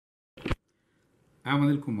I'm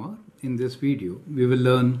Anil Kumar. In this video, we will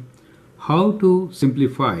learn how to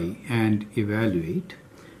simplify and evaluate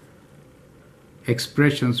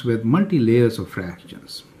expressions with multi-layers of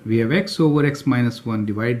fractions. We have x over x minus 1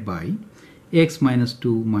 divided by x minus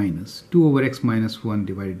 2 minus 2 over x minus 1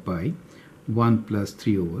 divided by 1 plus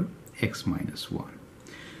 3 over x minus 1.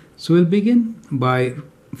 So we'll begin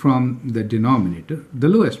from the denominator, the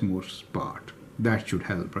lowest most part. That should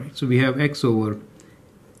help, right? So we have x over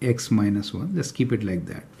x minus 1. Let's keep it like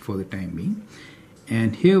that for the time being.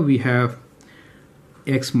 And here we have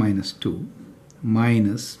x minus 2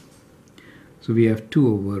 minus, so we have 2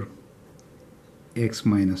 over x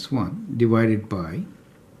minus 1 divided by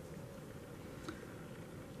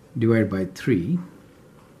 3,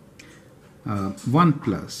 1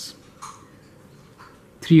 plus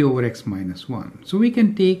 3 over x minus 1. So we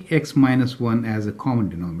can take x minus 1 as a common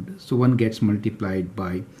denominator. So 1 gets multiplied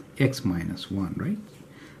by x minus 1, right?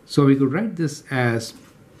 So we could write this as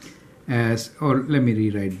or let me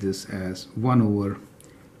rewrite this as 1 over,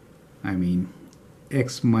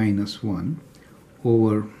 x minus 1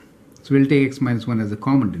 over, so we'll take x minus 1 as a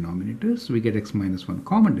common denominator. So we get x minus 1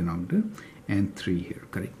 common denominator and 3 here,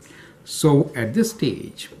 correct? So at this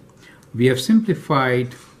stage, we have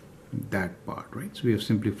simplified that part, right? So we have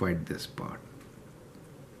simplified this part.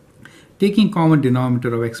 Taking common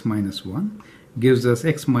denominator of x minus 1 gives us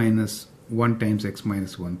x minus 1 times x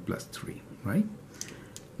minus 1 plus 3, right?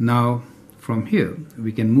 Now from here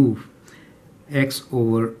we can move x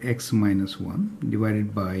over x minus 1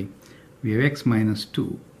 divided by, we have x minus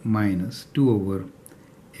 2 minus 2 over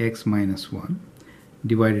x minus 1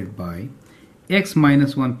 divided by x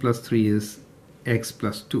minus 1 plus 3 is x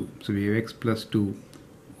plus 2. So we have x plus 2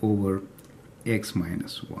 over x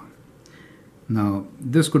minus 1. Now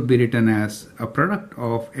this could be written as a product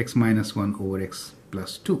of x minus 1 over x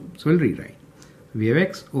plus 2. So we'll rewrite. We have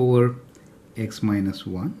x over x minus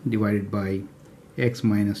 1 divided by x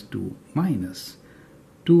minus 2 minus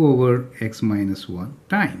 2 over x minus 1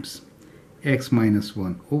 times x minus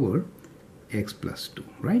 1 over x plus 2,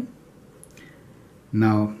 right?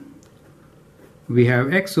 Now we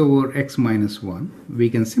have x over x minus 1. We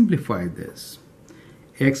can simplify this.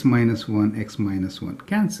 X minus 1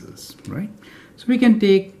 cancels, right? So we can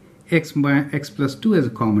take x plus 2 as a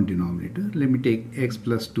common denominator. Let me take x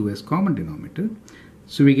plus 2 as common denominator.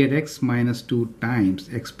 So we get x minus 2 times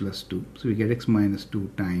x plus 2. So we get x minus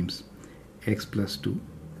 2 times x plus 2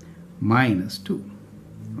 minus 2,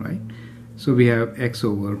 right? So we have x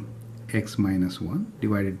over x minus 1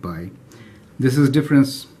 divided by, this is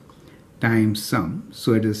difference times sum,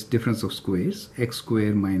 so it is difference of squares, x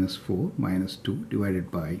squared minus 4 minus 2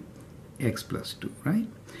 divided by x plus 2, right?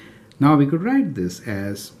 Now we could write this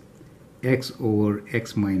as x over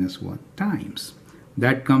x minus 1 times,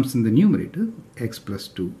 that comes in the numerator, x plus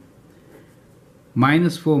 2,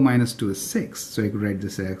 minus 4 minus 2 is 6, so I could write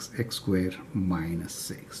this as x squared minus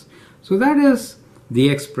 6. So that is the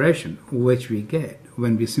expression which we get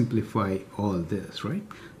when we simplify all this, right?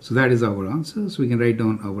 So that is our answer. So we can write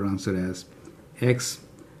down our answer as x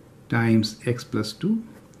times x plus 2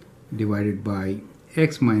 divided by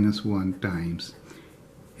x minus 1 times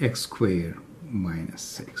x squared minus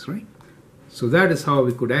 6, right? So that is how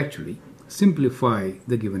we could actually simplify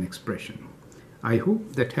the given expression. I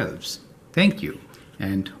hope that helps. Thank you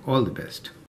and all the best.